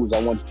schools.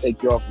 I want to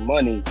take you off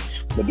money.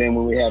 But then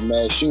when we have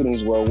mass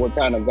shootings, well, what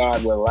kind of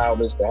God will allow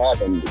this to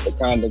happen? The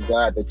kind of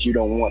God that you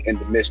don't want in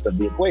the midst of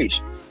the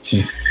equation.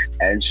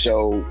 And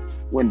so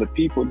when the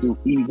people do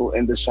evil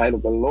in the sight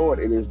of the Lord,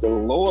 it is the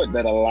Lord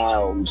that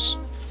allows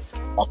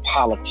a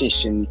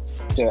politician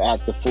to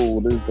act a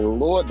fool. It is the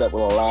Lord that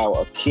will allow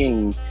a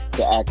king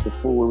to act a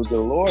fool. It was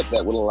the Lord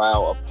that will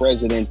allow a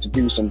president to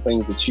do some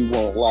things that you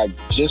won't like,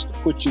 just to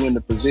put you in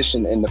the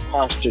position and the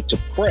posture to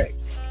pray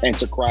and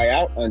to cry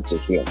out unto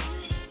him.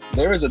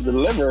 There is a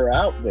deliverer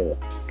out there.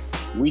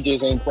 We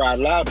just ain't cried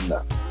loud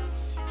enough.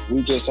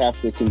 We just have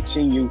to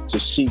continue to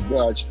seek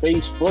God's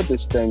face for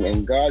this thing.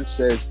 And God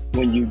says,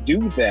 when you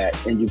do that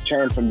and you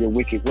turn from your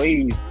wicked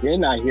ways,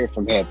 then I hear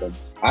from heaven.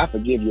 I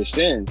forgive your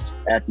sins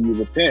after you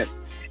repent,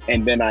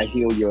 and then I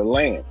heal your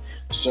land.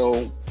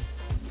 So,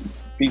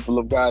 people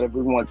of God, if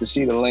we want to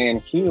see the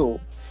land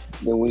healed,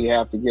 then we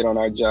have to get on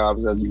our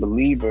jobs as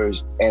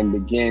believers and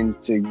begin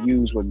to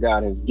use what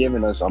God has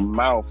given us, a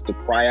mouth to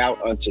cry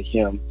out unto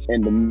him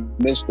in the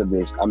midst of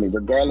this. I mean,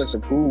 regardless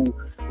of who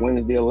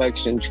wins the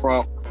election,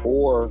 Trump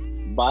or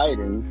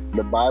Biden,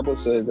 the Bible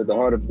says that the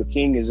heart of the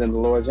king is in the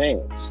Lord's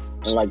hands.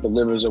 And like the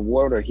rivers of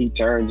water, he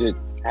turns it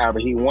however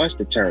he wants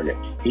to turn it.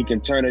 He can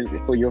turn it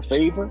for your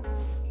favor,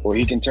 or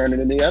he can turn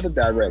it in the other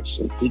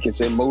direction. He can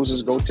say,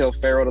 Moses, go tell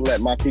Pharaoh to let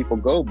my people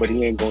go, but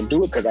he ain't gonna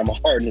do it because I'm gonna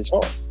harden his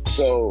heart.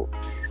 So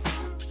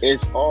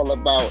it's all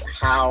about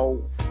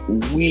how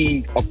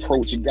we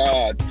approach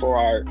God for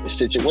our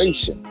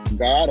situation.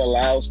 God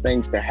allows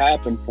things to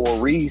happen for a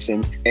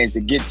reason, and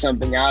to get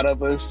something out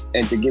of us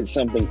and to get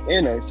something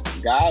in us.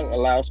 God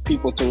allows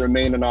people to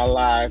remain in our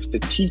lives to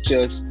teach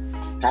us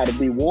how to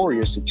be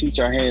warriors, to teach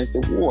our hands to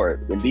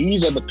war. And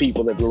these are the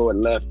people that the Lord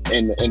left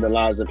in the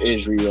lives of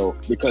Israel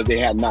because they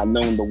had not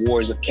known the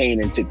wars of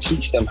Canaan, to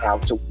teach them how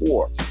to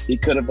war. He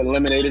could have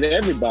eliminated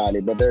everybody,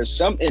 but there are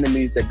some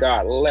enemies that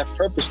God left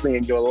purposely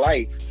in your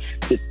life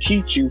to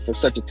teach you for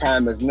such a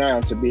time as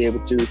now, to be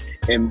able to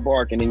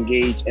embark and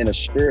engage in a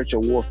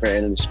spiritual warfare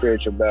and in a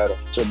spiritual battle.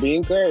 So be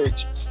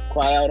encouraged.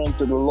 Cry out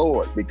unto the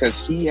Lord,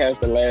 because he has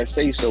the last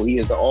say so. He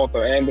is the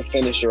author and the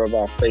finisher of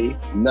our faith.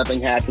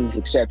 Nothing happens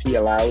except he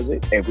allows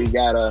it. If we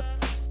got a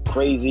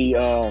crazy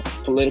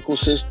political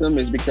system,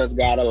 it's because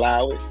God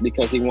allowed it,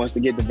 because he wants to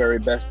get the very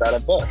best out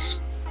of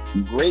us.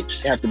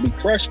 Grapes have to be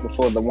crushed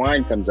before the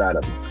wine comes out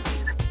of them.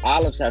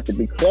 Olives have to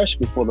be crushed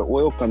before the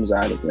oil comes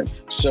out of them.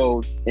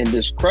 So in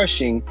this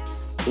crushing,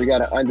 we got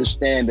to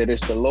understand that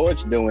it's the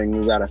Lord's doing.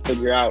 We got to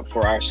figure out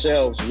for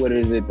ourselves, what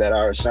is it that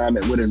our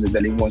assignment, what is it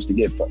that he wants to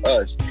get for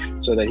us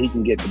so that he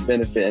can get the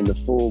benefit and the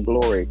full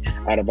glory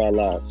out of our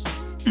lives.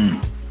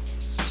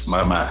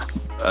 My.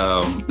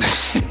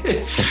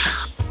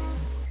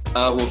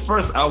 Well,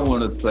 first I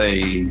want to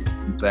say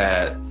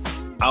that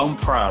I'm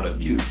proud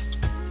of you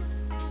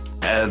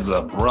as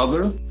a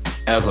brother,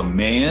 as a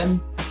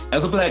man,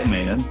 as a black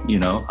man. You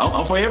know,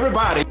 I'm for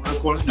everybody. Of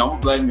course, you know, I'm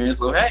a black man,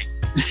 so hey,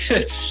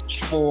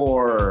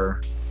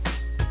 for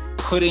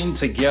putting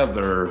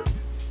together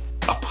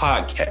a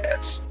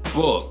podcast,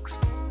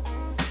 books,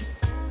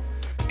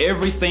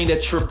 everything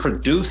that you're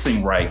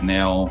producing right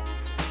now,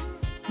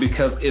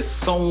 because it's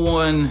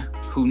someone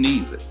who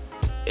needs it.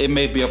 It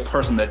may be a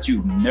person that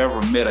you've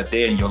never met a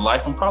day in your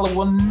life and probably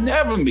will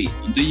never meet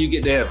until you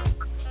get to heaven.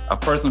 A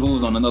person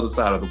who's on another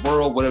side of the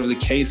world, whatever the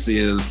case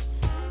is,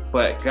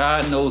 but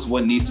God knows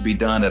what needs to be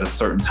done at a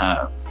certain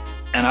time.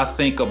 And I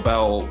think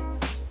about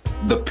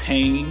the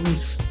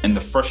pains and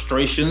the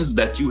frustrations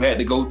that you had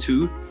to go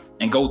through,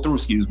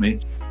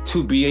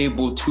 to be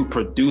able to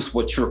produce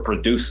what you're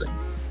producing.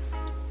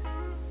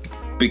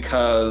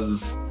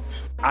 Because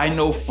I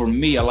know for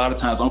me, a lot of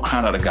times I'm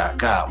crying out to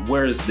God,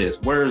 where is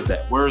this? Where is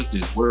that? Where is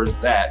this? Where is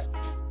that?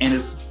 And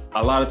it's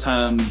a lot of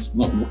times,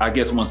 I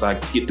guess once I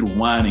get through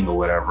whining or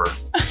whatever,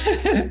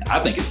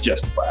 I think it's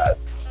justified.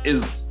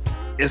 It's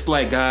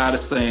like God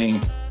is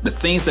saying, the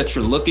things that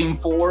you're looking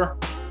for,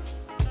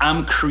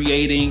 I'm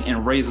creating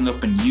and raising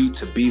up in you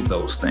to be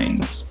those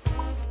things.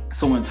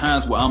 So in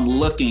times where I'm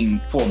looking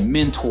for a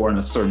mentor in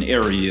a certain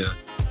area,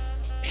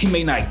 he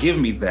may not give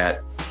me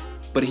that,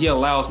 but he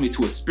allows me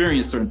to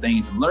experience certain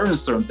things and learn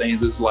certain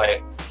things. It's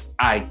like,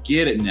 I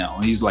get it now.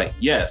 And he's like,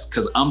 yes,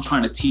 because I'm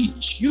trying to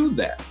teach you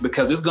that,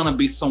 because it's going to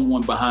be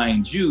someone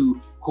behind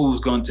you who's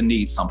going to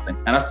need something.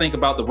 And I think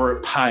about the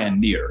word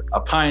pioneer. A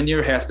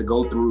pioneer has to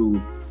go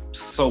through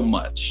so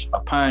much. A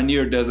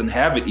pioneer doesn't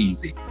have it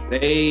easy.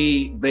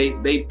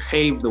 They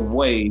pave the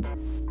way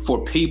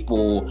for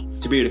people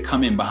to be able to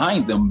come in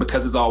behind them,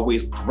 because it's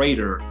always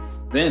greater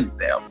than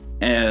them.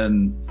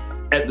 And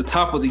at the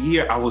top of the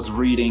year, I was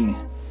reading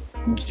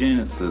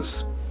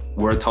Genesis,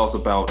 where it talks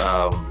about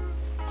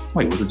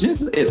was it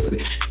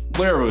Genesis?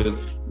 Where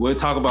it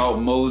talk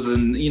about Moses,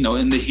 and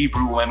in the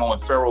Hebrew women when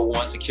Pharaoh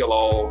wanted to kill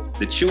all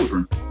the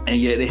children, and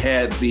yet they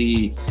had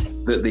the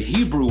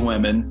Hebrew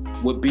women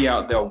would be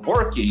out there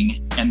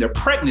working and they're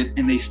pregnant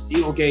and they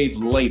still gave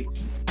labor.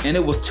 And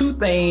it was two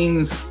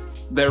things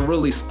that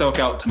really stuck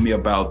out to me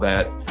about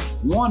that.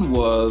 One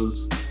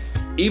was,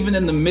 even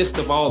in the midst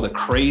of all the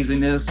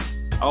craziness,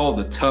 all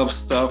the tough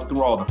stuff,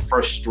 through all the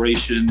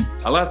frustration,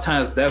 a lot of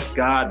times that's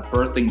God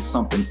birthing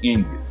something in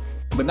you.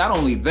 But not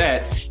only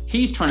that,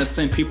 he's trying to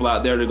send people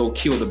out there to go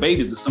kill the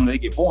babies as soon as they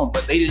get born,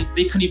 but they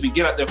couldn't even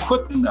get out there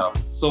quick enough.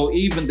 So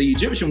even the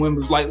Egyptian women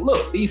was like,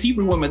 look, these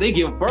Hebrew women, they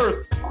give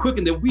birth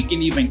quicker than we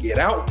can even get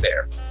out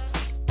there.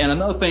 And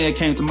another thing that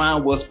came to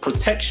mind was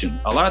protection.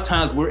 A lot of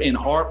times we're in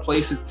hard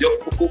places,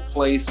 difficult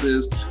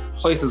places,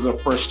 places of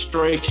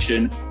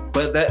frustration,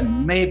 but that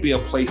may be a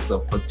place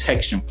of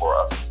protection for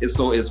us.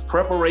 So it's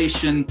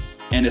preparation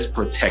and it's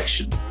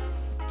protection.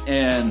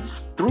 And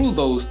through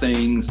those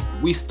things,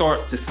 we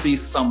start to see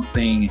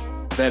something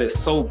that is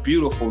so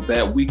beautiful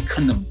that we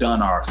couldn't have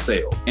done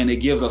ourselves. And it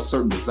gives us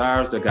certain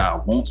desires that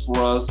God wants for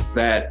us,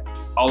 that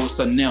all of a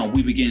sudden now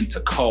we begin to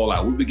call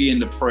out. We begin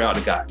to pray out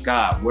to God.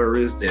 God, where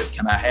is this?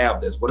 Can I have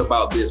this? What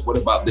about this? What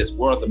about this?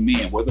 Where are the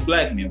men? Where are the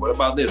black men? What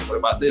about this? What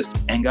about this?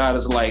 And God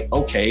is like,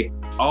 okay,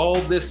 all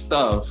this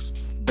stuff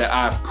that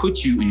I've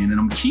put you in and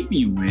I'm keeping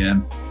you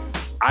in,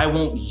 I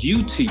want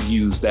you to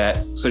use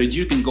that so that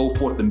you can go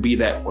forth and be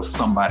that for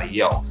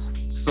somebody else.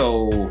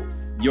 So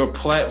your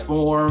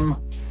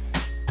platform,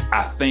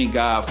 I thank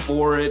God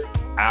for it.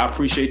 I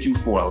appreciate you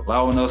for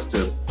allowing us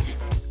to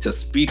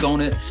speak on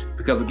it,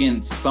 because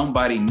again,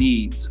 somebody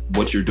needs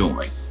what you're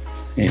doing.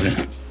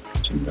 Amen.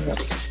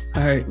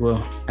 All right.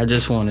 Well, I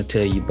just want to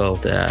tell you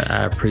both that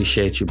I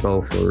appreciate you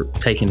both for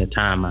taking the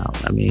time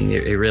out. I mean,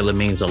 it really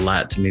means a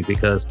lot to me,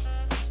 because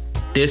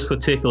this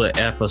particular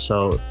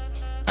episode,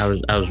 I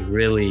was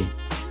really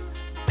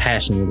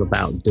passionate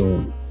about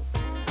doing,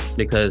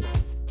 because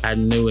I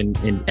knew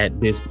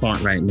at this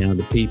point right now,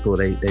 the people,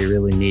 they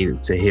really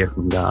needed to hear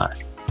from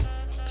God.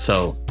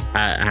 So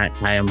I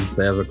am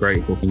forever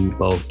grateful for you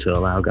both to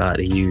allow God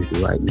to use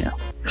you right now.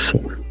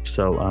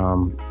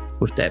 So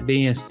with that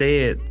being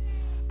said,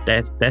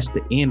 that's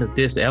the end of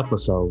this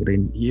episode.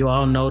 And you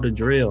all know the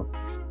drill.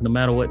 No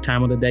matter what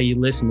time of the day you're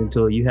listening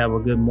to it, you have a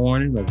good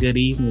morning, a good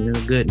evening, and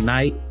a good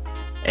night.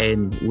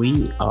 And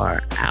we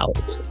are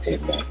out.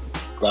 Amen.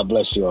 God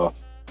bless you all.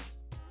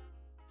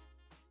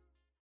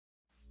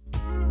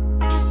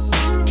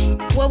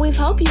 Well, we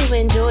hope you've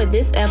enjoyed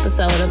this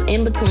episode of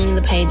In Between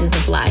the Pages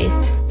of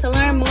Life. To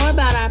learn more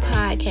about our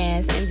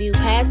podcast and view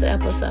past past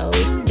episodes,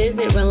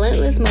 visit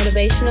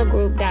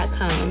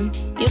relentlessmotivationalgroup.com.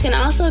 You can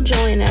also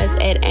join us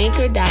at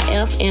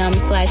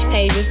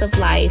anchor.fm/pages of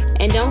life.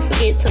 And don't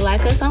forget to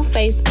like us on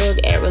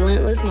Facebook at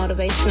Relentless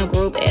Motivational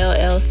Group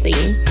LLC.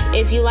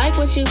 If you like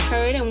what you've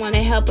heard and want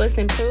to help us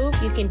improve,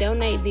 you can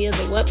donate via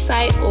the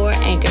website or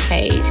Anchor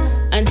page.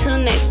 Until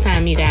next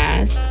time, you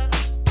guys.